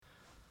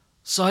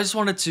So I just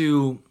wanted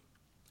to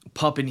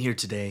pop in here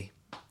today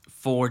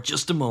for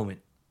just a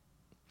moment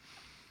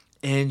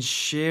and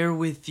share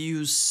with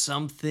you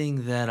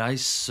something that I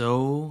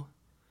so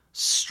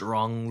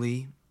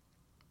strongly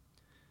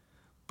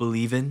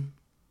believe in,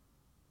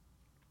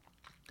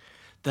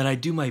 that I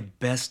do my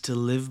best to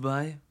live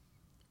by.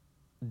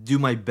 Do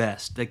my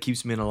best. That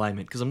keeps me in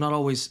alignment because I'm not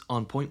always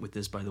on point with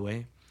this, by the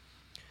way.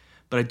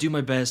 But I do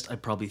my best. I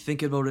probably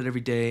think about it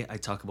every day. I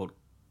talk about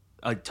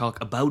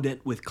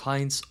it with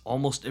clients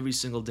almost every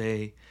single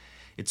day.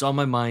 It's on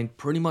my mind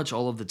pretty much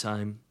all of the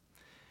time.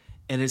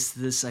 And it's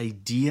this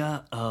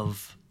idea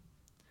of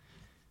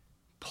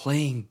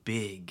playing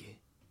big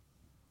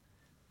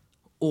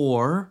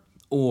or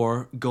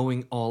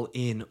going all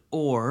in,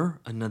 or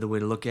another way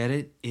to look at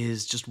it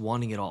is just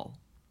wanting it all.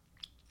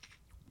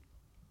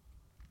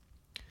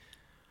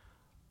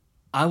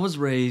 I was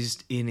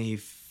raised in a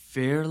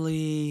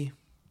fairly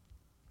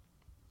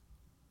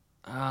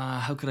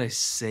how could I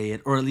say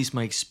it, or at least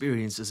my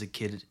experience as a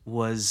kid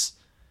was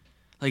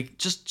like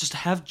just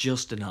have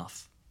just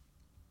enough.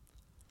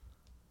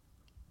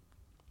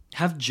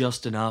 Have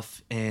just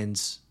enough,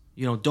 and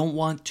don't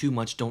want too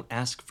much, don't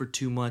ask for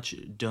too much,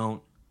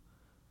 don't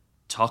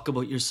talk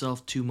about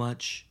yourself too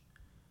much.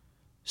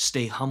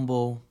 Stay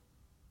humble.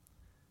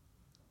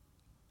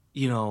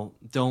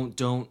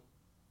 Don't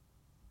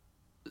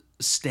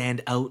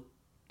stand out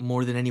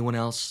more than anyone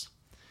else.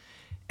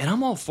 And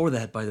I'm all for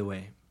that, by the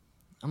way.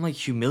 I'm like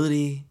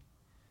humility.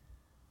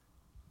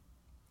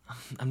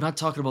 I'm not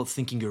talking about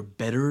thinking you're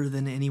better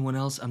than anyone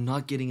else. I'm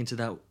not getting into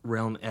that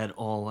realm at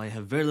all. I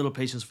have very little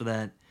patience for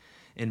that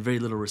and very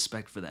little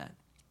respect for that.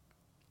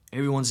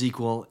 Everyone's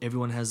equal.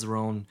 Everyone has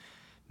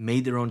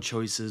made their own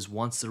choices,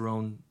 wants their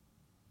own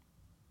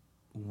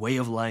way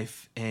of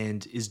life,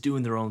 and is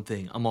doing their own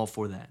thing. I'm all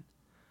for that.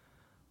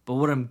 But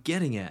what I'm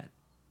getting at,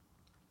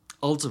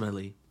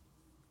 ultimately,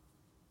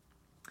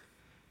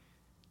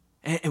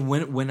 and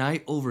when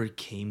I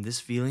overcame this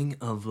feeling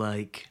of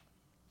like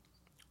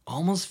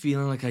almost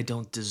feeling like I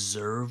don't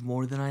deserve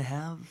more than I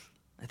have,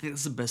 I think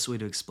that's the best way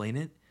to explain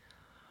it.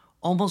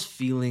 Almost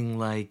feeling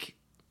like,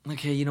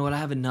 okay, you know what, I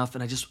have enough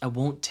and I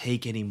won't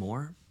take any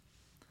more.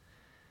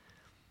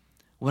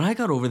 When I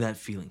got over that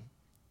feeling,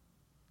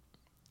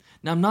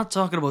 now I'm not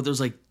talking about there's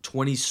like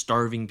 20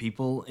 starving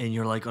people and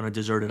you're like on a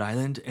deserted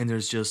island and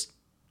there's just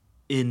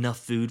enough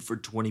food for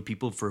 20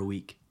 people for a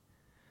week.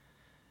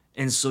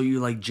 And so you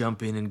like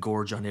jump in and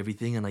gorge on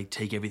everything and like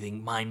take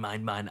everything, mine,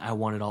 I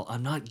want it all.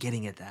 I'm not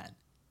getting at that.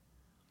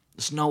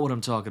 That's not what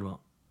I'm talking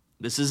about.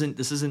 This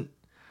isn't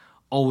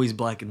always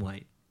black and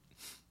white.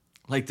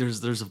 Like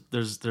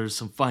there's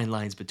some fine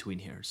lines between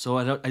here. So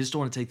I just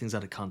don't want to take things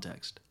out of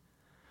context.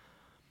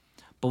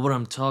 But what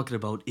I'm talking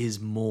about is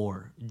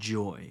more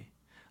joy.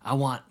 I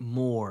want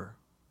more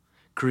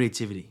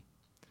creativity.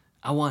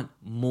 I want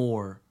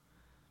more,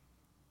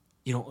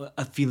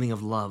 a feeling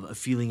of love, a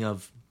feeling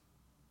of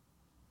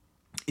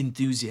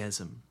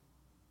enthusiasm.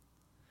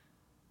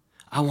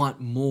 I want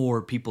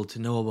more people to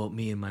know about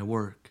me and my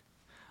work.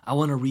 I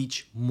want to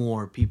reach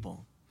more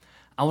people.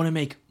 I want to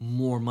make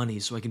more money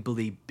so I can build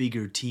a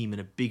bigger team and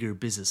a bigger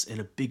business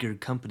and a bigger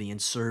company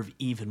and serve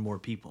even more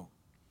people.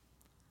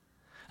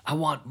 I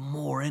want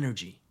more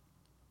energy.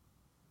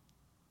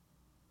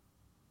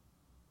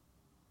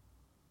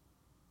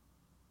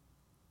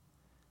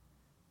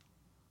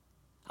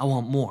 I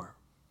want more.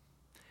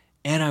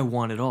 And I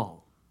want it all.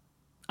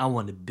 I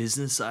want a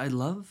business I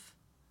love.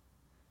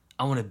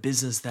 I want a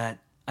business that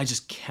I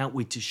just can't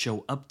wait to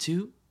show up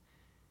to.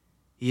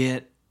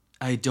 Yet,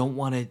 I don't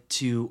want it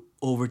to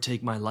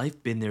overtake my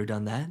life. Been there,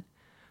 done that.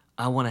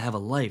 I want to have a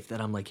life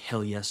that I'm like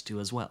hell yes to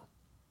as well.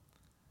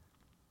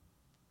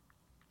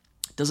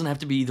 It doesn't have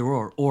to be either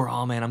or. Or,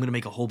 oh man, I'm going to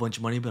make a whole bunch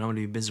of money, but I'm going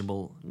to be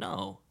miserable.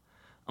 No.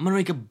 I'm going to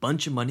make a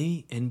bunch of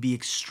money and be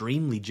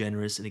extremely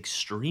generous and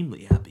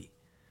extremely happy.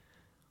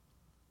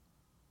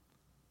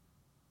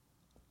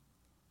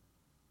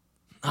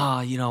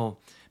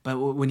 But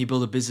when you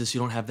build a business,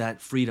 you don't have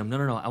that freedom.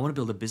 No. I want to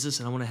build a business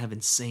and I want to have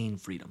insane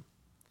freedom.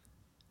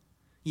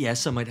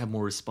 Yes, I might have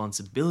more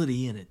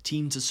responsibility and a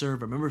team to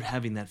serve. I remember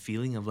having that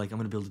feeling of like, I'm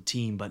going to build a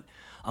team, but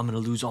I'm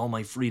going to lose all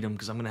my freedom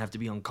because I'm going to have to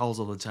be on calls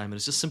all the time. And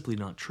it's just simply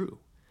not true.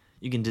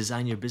 You can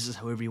design your business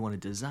however you want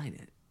to design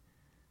it.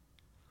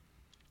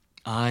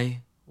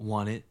 I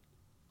want it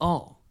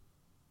all.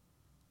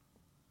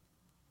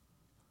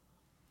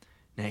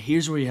 Now,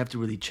 here's where you have to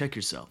really check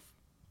yourself.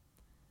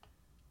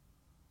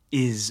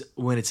 Is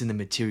when it's in the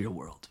material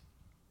world.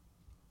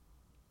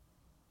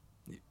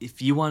 If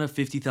you want a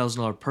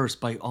 $50,000 purse,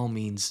 by all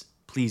means,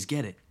 please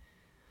get it.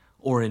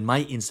 Or in my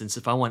instance,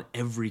 if I want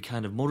every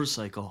kind of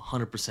motorcycle,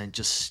 100%,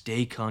 just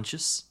stay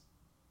conscious,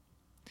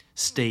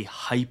 stay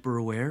hyper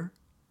aware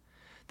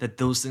that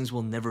those things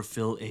will never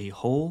fill a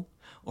hole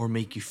or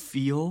make you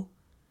feel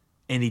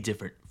any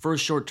different. For a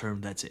short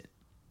term, that's it.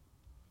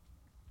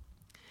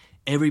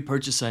 Every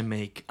purchase I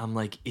make, I'm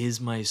like,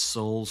 is my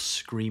soul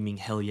screaming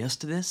hell yes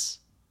to this?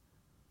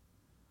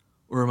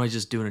 Or am I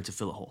just doing it to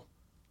fill a hole?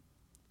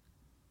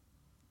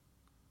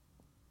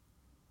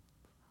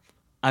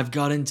 I've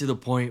gotten to the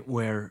point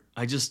where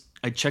I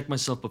check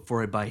myself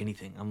before I buy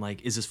anything. I'm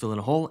like, is this filling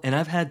a hole? And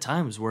I've had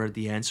times where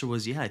the answer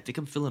was, yeah, I think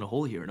I'm filling a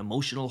hole here, an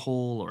emotional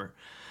hole or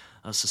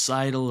a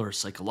societal or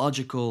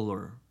psychological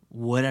or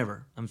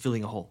whatever. I'm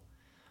filling a hole.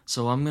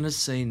 So I'm going to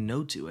say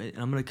no to it,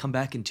 and I'm going to come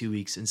back in 2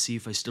 weeks and see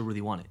if I still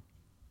really want it.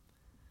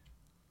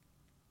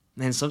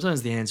 And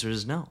sometimes the answer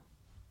is no.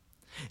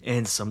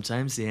 And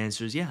sometimes the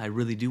answer is, yeah, I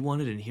really do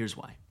want it, and here's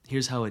why.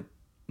 Here's how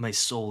my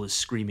soul is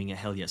screaming a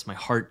hell yes. My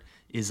heart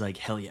is like,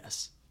 hell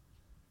yes.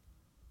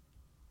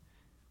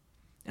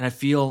 And I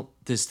feel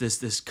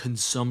this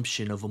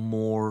consumption of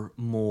more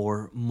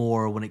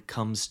when it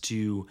comes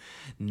to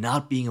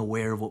not being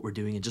aware of what we're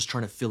doing and just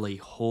trying to fill a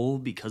hole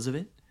because of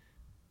it.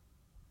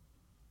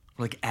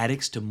 We're like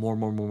addicts to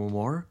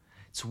more.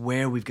 It's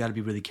where we've got to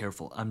be really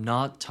careful. I'm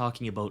not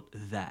talking about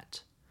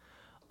that.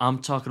 I'm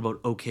talking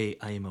about, okay,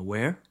 I am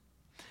aware.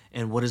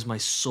 And what is my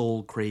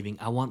soul craving?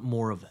 I want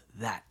more of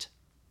that.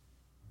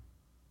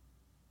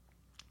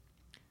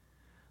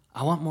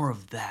 I want more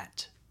of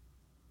that.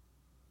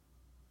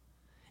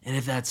 And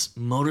if that's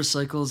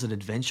motorcycles and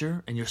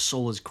adventure and your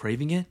soul is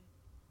craving it,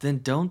 then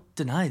don't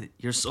deny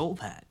your soul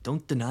that.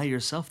 Don't deny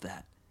yourself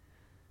that.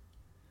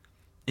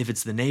 If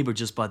it's the neighbor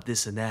just bought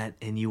this and that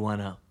and you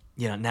want to,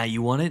 now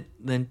you want it,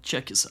 then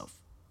check yourself.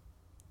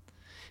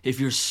 If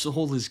your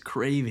soul is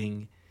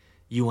craving,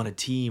 you want a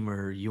team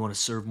or you want to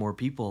serve more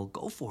people,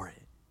 go for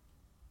it.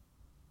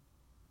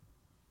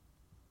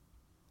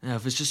 Now,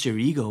 if it's just your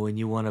ego and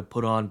you want to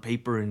put on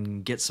paper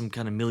and get some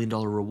kind of $1 million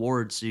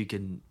reward so you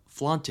can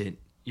flaunt it,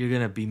 you're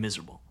going to be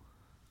miserable.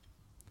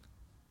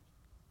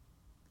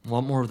 I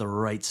want more of the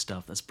right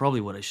stuff. That's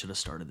probably what I should have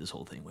started this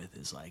whole thing with,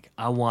 is like,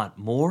 I want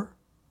more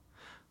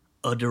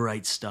of the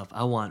right stuff.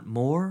 I want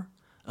more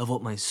of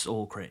what my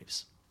soul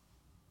craves.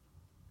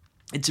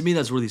 And to me,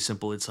 that's really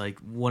simple. It's like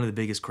one of the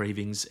biggest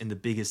cravings and the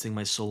biggest thing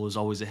my soul is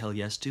always a hell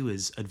yes to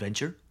is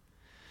adventure,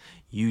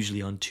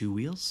 usually on 2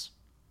 wheels.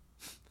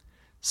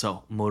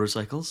 So,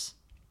 motorcycles,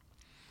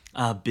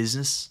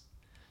 business,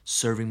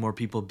 serving more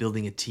people,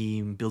 building a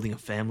team, building a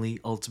family,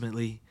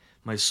 ultimately.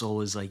 My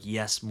soul is like,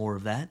 yes, more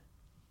of that.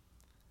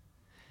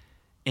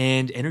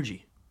 And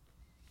energy.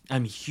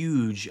 I'm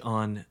huge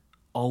on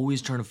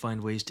always trying to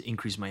find ways to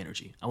increase my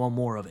energy. I want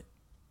more of it.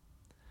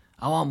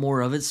 I want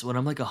more of it, so when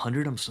I'm like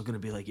 100, I'm still going to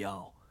be like,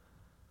 yo,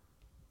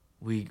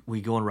 we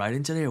going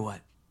riding today or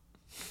what?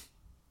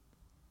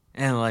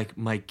 And like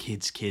my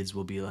kids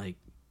will be like,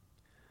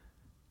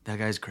 that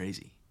guy's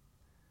crazy.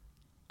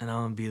 And I'm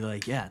going to be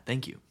like, yeah,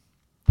 thank you.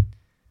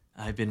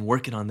 I've been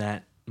working on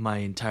that my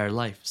entire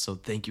life, so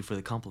thank you for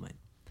the compliment.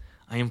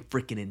 I am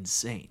freaking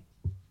insane.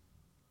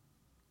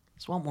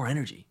 Just want more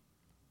energy.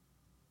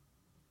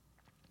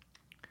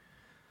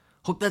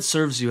 Hope that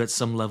serves you at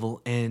some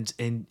level,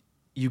 and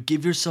you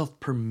give yourself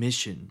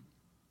permission,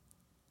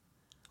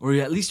 or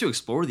at least you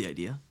explore the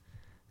idea,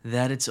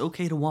 that it's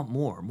okay to want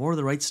more of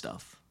the right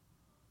stuff.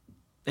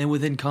 And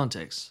within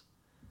context.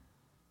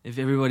 If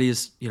everybody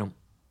is,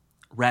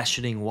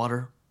 rationing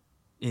water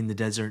in the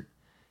desert,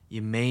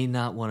 you may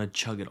not want to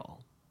chug it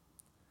all.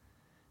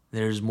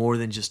 There's more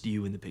than just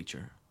you in the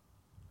picture.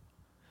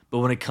 But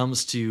when it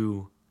comes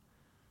to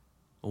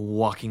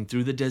walking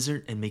through the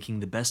desert and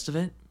making the best of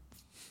it,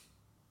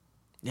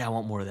 yeah, I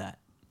want more of that.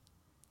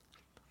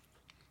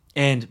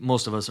 And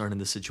most of us aren't in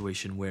the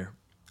situation where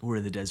we're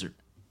in the desert,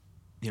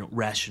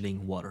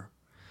 rationing water.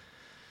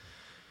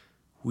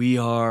 We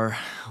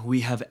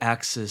have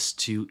access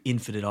to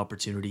infinite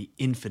opportunity,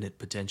 infinite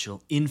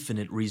potential,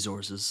 infinite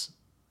resources.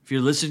 If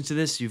you're listening to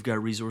this, you've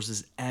got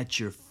resources at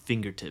your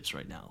fingertips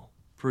right now.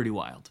 Pretty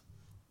wild.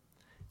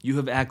 You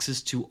have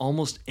access to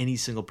almost any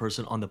single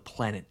person on the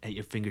planet at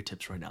your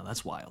fingertips right now.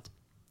 That's wild.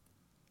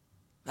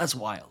 That's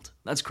wild.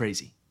 That's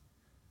crazy.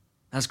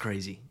 That's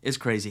crazy. It's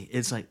crazy.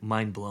 It's like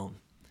mind blown.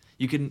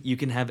 You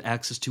can have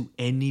access to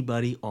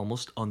anybody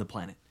almost on the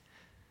planet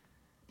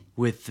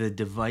with the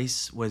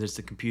device, whether it's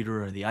the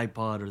computer or the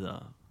iPod or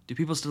do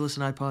people still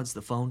listen to iPods,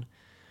 the phone?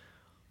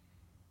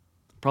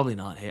 Probably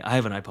not. Hey, I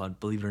have an iPod,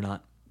 believe it or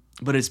not.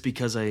 But it's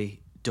because I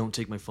don't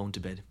take my phone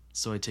to bed,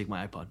 so I take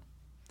my iPod.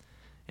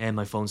 And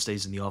my phone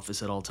stays in the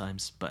office at all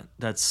times, but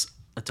that's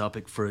a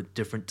topic for a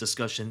different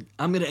discussion.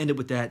 I'm going to end it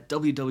with that,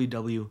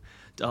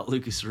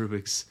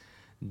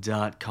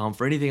 www.lucasrubiks.com.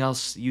 For anything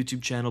else,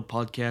 YouTube channel,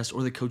 podcast,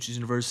 or the Coaches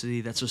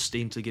University, that's our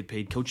Stay Until You Get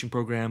Paid coaching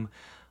program.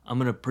 I'm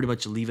going to pretty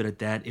much leave it at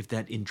that. If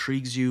that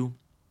intrigues you,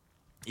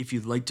 if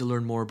you'd like to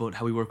learn more about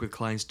how we work with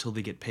clients till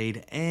they get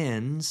paid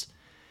and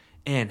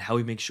how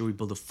we make sure we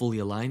build a fully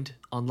aligned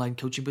online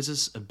coaching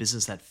business, a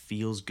business that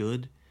feels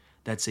good,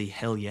 that's a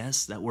hell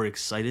yes, that we're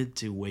excited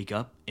to wake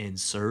up and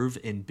serve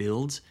and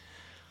build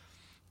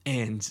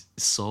and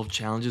solve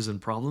challenges and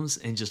problems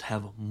and just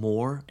have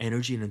more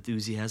energy and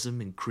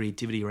enthusiasm and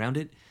creativity around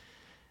it,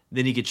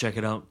 then you can check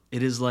it out.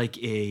 It is like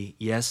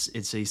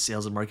it's a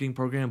sales and marketing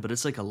program, but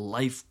it's like a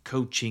life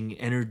coaching,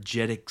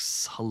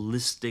 energetics,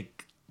 holistic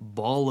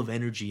ball of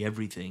energy,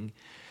 everything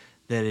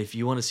that if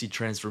you want to see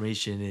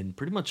transformation in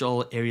pretty much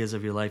all areas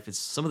of your life, it's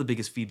some of the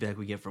biggest feedback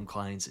we get from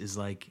clients is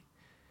like,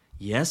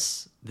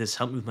 yes, this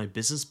helped me with my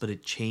business, but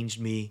it changed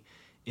me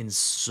in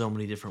so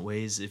many different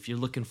ways. If you're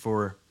looking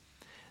for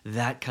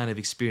that kind of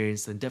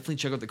experience, then definitely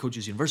check out the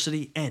Coaches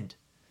University. And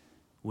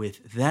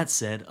with that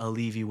said, I'll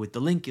leave you with the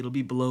link. It'll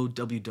be below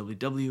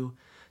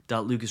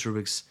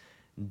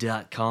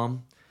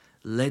www.lucasrubiks.com.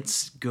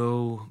 Let's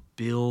go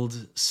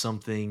build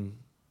something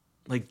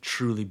like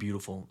truly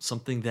beautiful,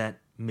 something that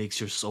makes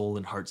your soul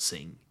and heart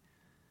sing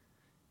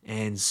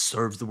and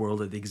serves the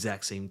world at the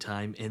exact same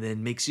time and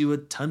then makes you a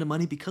ton of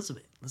money because of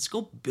it. Let's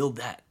go build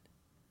that.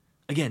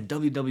 Again,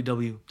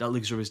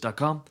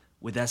 www.lucasrubiks.com.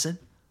 With that said,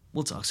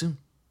 we'll talk soon.